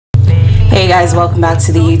Hey guys, welcome back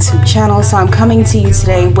to the YouTube channel. So I'm coming to you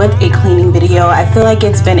today with a cleaning video. I feel like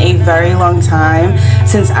it's been a very long time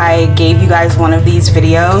since I gave you guys one of these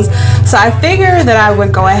videos, so I figured that I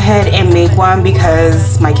would go ahead and make one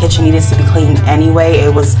because my kitchen needed to be cleaned anyway.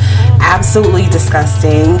 It was absolutely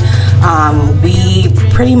disgusting. We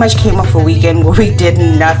pretty much came off a weekend where we did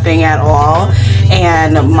nothing at all,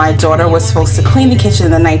 and my daughter was supposed to clean the kitchen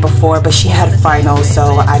the night before, but she had finals,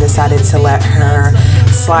 so I decided to let her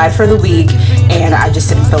slide for the week, and I just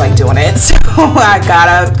didn't feel like doing it. So I got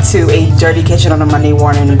up to a dirty kitchen on a Monday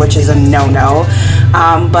morning, which is a no-no.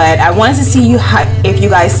 But I wanted to see if you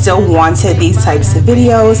guys still wanted these types of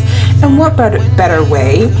videos, and what better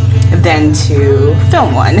way than to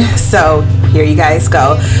film one. So here you guys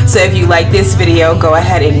go. So if you like this video, go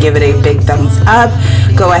ahead and give it a big thumbs up.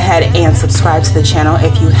 Go ahead and subscribe to the channel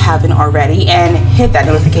if you haven't already, and hit that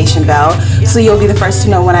notification bell so you'll be the first to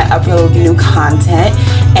know when I upload new content.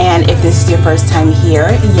 And if this is your first time here,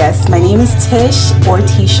 yes, my name is Tish or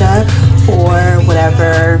Tisha or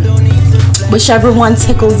whatever, whichever one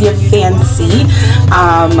tickles your fancy.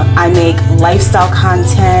 I make lifestyle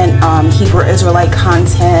content, Hebrew Israelite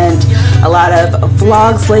content, a lot of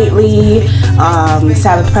vlogs lately,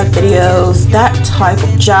 Sabbath prep videos, that type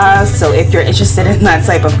of jazz. So if you're interested in that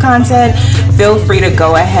type of content, feel free to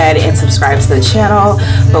go ahead and subscribe to the channel.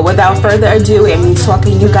 But without further ado, and me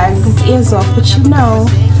talking you guys' ears off, which you know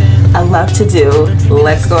I love to do,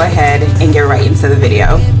 let's go ahead and get right into the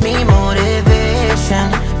video. Me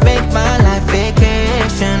motivation, make my life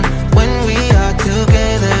vacation. When we are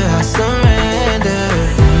together, I surrender.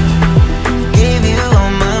 Give you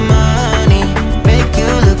all my money, make you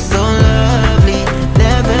look so lovely,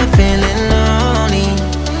 never feeling lonely.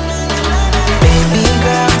 Baby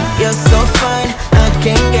girl, you're so fine, I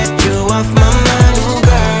can't get you off my mind. Ooh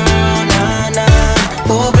girl, nah nah,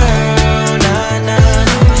 ooh girl, nah nah.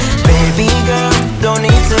 Baby girl, don't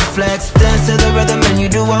need to flex, dance to the rhythm and you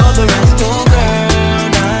do all the rest. Ooh girl,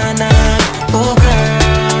 nah nah, ooh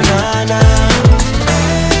girl, nah nah.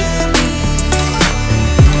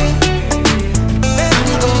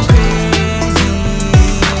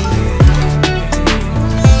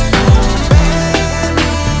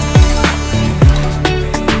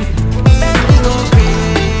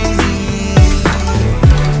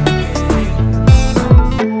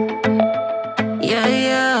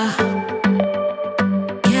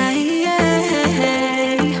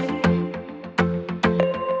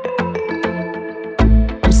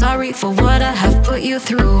 Sorry for what I have put you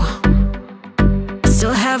through. I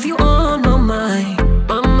still have you on my mind,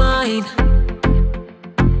 my mind.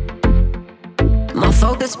 My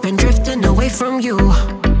focus been drifting away from you.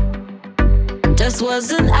 Just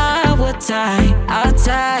wasn't our time, our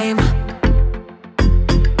time.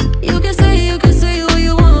 You can say what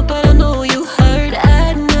you want, but I know you hurt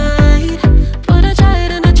at night. But I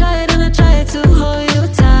tried and I tried and I tried to hold you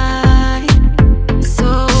tight.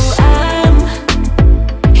 So I'm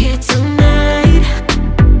here tonight,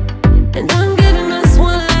 and I'm giving us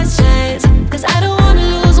one last chance, cause I don't wanna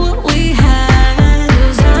lose what we had.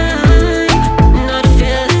 Cause I'm not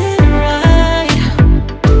feeling right,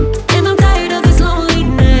 and I'm tired of this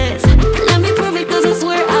loneliness. Let me prove it, cause I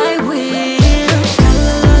swear I will. La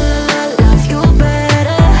la la la, love you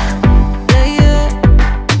better. Yeah, yeah.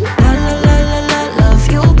 La la la la la, love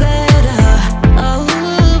you better. Oh,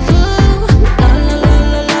 la la la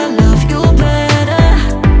la la, love you better.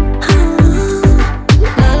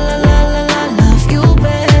 La la la la la, love you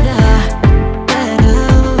better, better.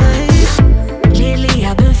 Lately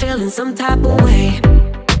I've been feeling some type of way.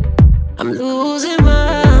 I'm losing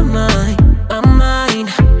my mind, my mind.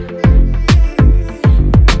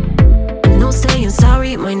 I know saying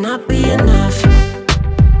sorry might not be enough.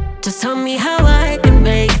 Just tell me how I can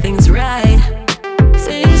make things right,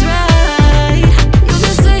 things right.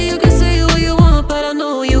 You can say what you want, but I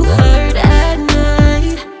know you hurt at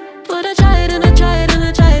night. But I tried and I tried and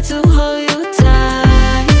I tried to hold you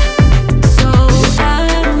tight. So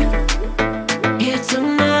I'm here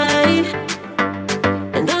tonight,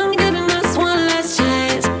 and I'm giving us one last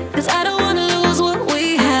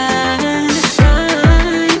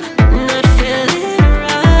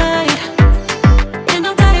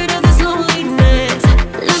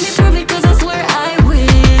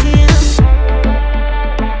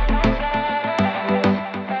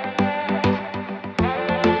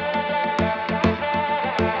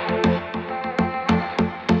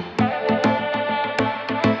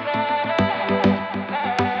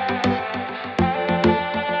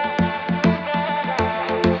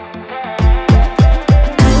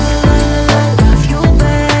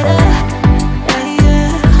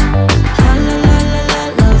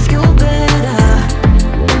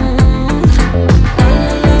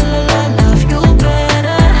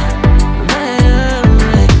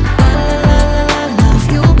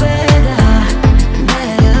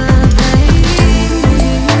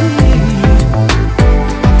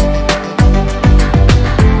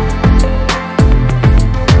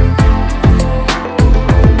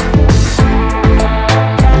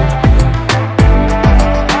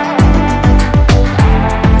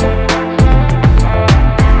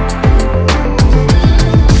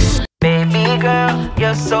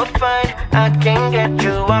you're so fine, I can't get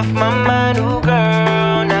you off my mind. Ooh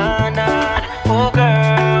girl, nah nah. Ooh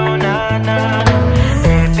girl, nah nah.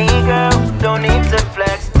 Baby girl, don't need to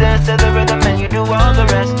flex. Dance to the rhythm and you do all the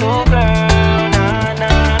rest. Ooh girl, nah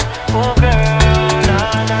nah. Ooh girl,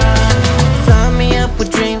 nah nah. Fly me up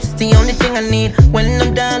with dreams, the only thing I need. When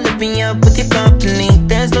I'm down, lift me up with your company.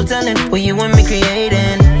 There's no telling what you and me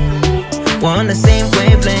creating. We're on the same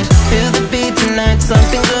wavelength. Feel the beat tonight,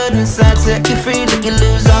 something good inside. Set you free, let you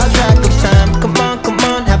lose all track of time. Come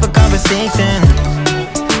on, have a conversation.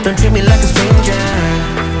 Don't treat me like a stranger.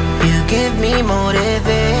 You give me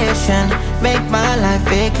motivation, make my life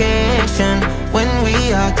vacation. When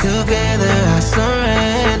we are together, I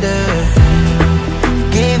surrender.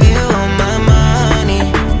 Give you all my money,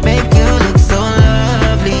 make you look so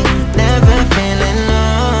lovely. Never feeling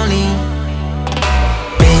lonely.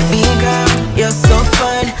 Baby girl, you're so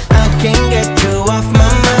fine, I can't get you off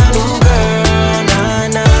my mind. Ooh girl, nah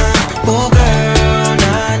nah. Ooh girl,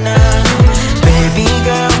 nah nah. Baby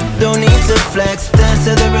girl, don't need to flex. Dance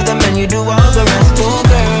to the rhythm and you do all the rest. Ooh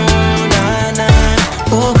girl, nah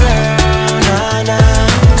nah. Ooh girl, nah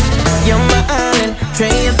nah. You're my island,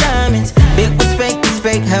 tray of diamonds. It was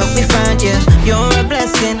fake, help me find you. You're a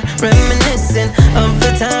blessing, reminiscent of the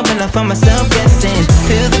time when I found myself guessing.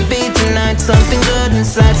 Feel the beat tonight, something good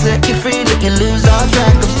inside. Set you free, let you lose all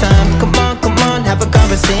track of time. Come on, have a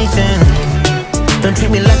conversation. Don't treat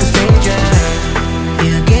me like a stranger.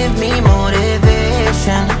 You give me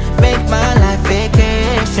motivation, make my life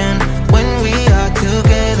vacation. When we are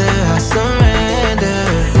together, I surrender.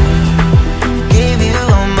 Give you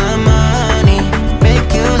all my money, make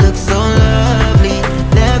you look so lovely.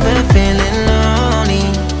 Never feeling lonely.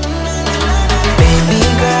 Baby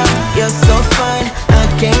girl, you're so fine, I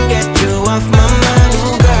can't get you off my mind.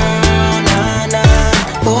 Ooh girl, nah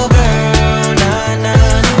nah. Ooh girl, nah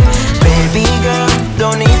nah. Baby girl,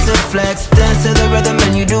 don't need to flex. Dance to the rhythm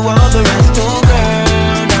and you do all the rest. Ooh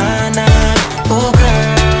girl, nah nah. Ooh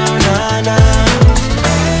girl, nah nah.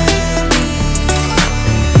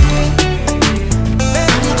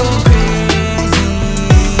 Make me go crazy.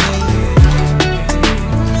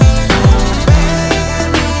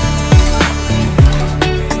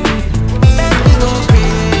 Make me go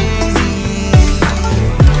crazy.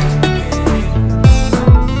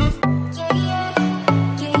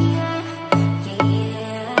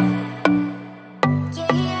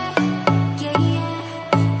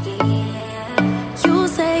 You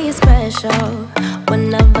say you're special,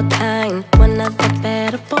 one of a kind, one of the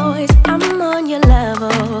better boys. I'm on your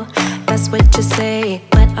level, that's what you say,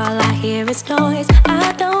 but all I hear is noise.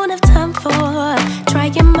 I don't have time for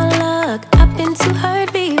trying my luck. I've been too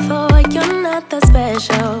hurt before. You're not that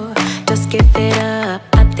special, just give it up.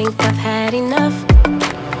 I think I've had enough.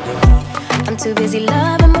 I'm too busy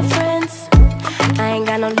loving my friends. I ain't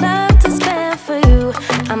got no love to spare for you.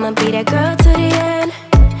 I'ma be that girl to the end.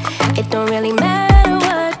 It don't really matter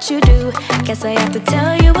what you do. Guess I have to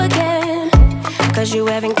tell you again, 'cause you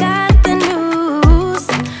haven't got the news.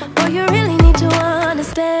 Boy, you really need to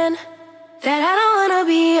understand that I don't wanna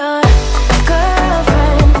be your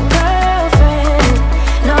girlfriend.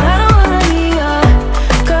 No, I don't wanna be your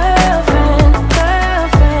girlfriend.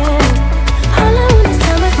 All I wanna is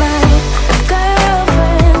time with my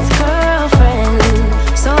girlfriend's girlfriend.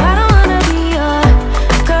 So I don't wanna be your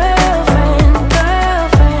girlfriend.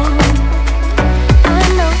 I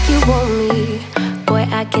know you want me, boy,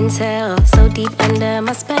 I can tell. So deep under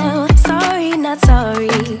my spell. Sorry, not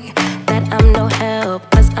sorry that I'm no help,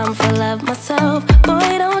 'cause I'm full of myself. Boy,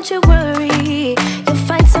 don't you worry, you'll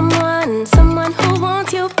find someone who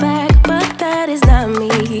wants you back, but that is not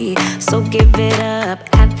me. So give it up,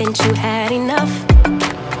 haven't you had enough?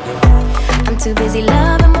 I'm too busy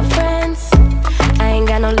loving my friends. I ain't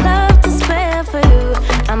got no love to spare for you.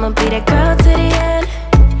 I'ma be that girl to the end.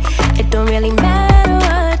 It don't really matter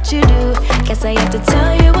what you do. Guess I have to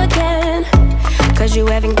tell you again, 'cause you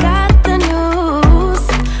haven't got the news.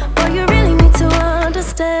 Boy, you really need to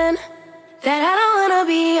understand that I don't wanna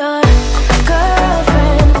be your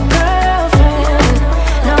girlfriend.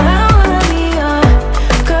 No, I don't wanna be your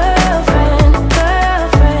girlfriend.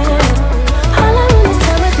 All I want is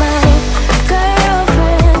time with my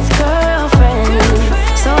girlfriend's girlfriend.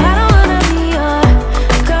 So I don't wanna be your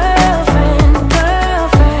girlfriend.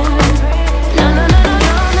 No, no, no, no,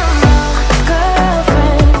 no, no, no.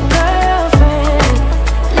 Girlfriend.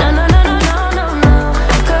 No, no,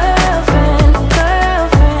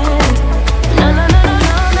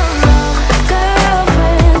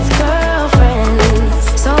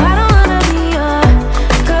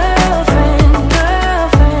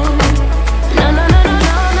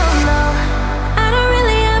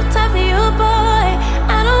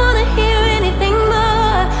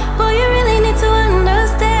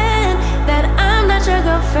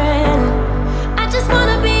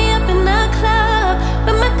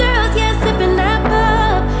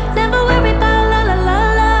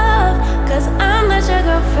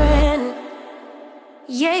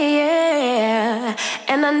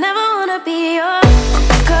 And I never wanna be your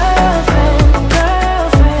girlfriend,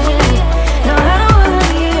 girlfriend. No, I don't wanna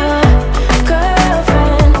be your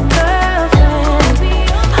girlfriend, girlfriend.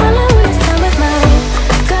 All I wanna spend with my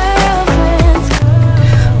girlfriends.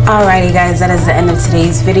 Alrighty guys, that is the end of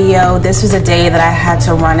today's video. This was a day that I had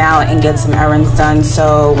to run out and get some errands done,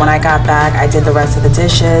 so when I got back I did the rest of the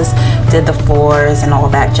dishes, did the floors and all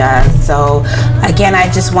that jazz. So again,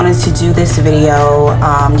 I just wanted to do this video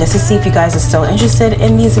just to see if you guys are still interested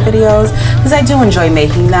in these videos, because I do enjoy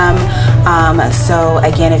making them. So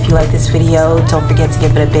again, if you like this video, don't forget to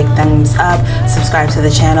give it a big thumbs up, subscribe to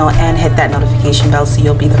the channel, and hit that notification bell so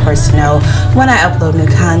you'll be the first to know when I upload new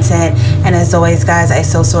content. And as always guys, I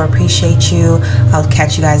so appreciate you. I'll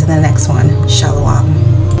catch you guys in the next one. Shalawam.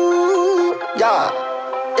 Yeah.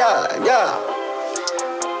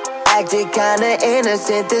 Acted kinda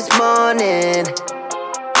innocent this morning.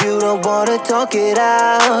 You don't wanna talk it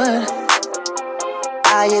out.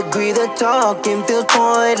 I agree that talking feels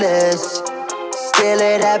pointless. Still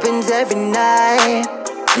it happens every night.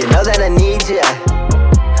 You know that I need ya,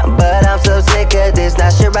 but I'm so sick of this,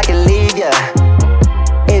 not sure I can leave ya.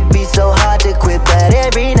 It'd be so hard to quit, but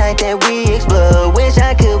every night that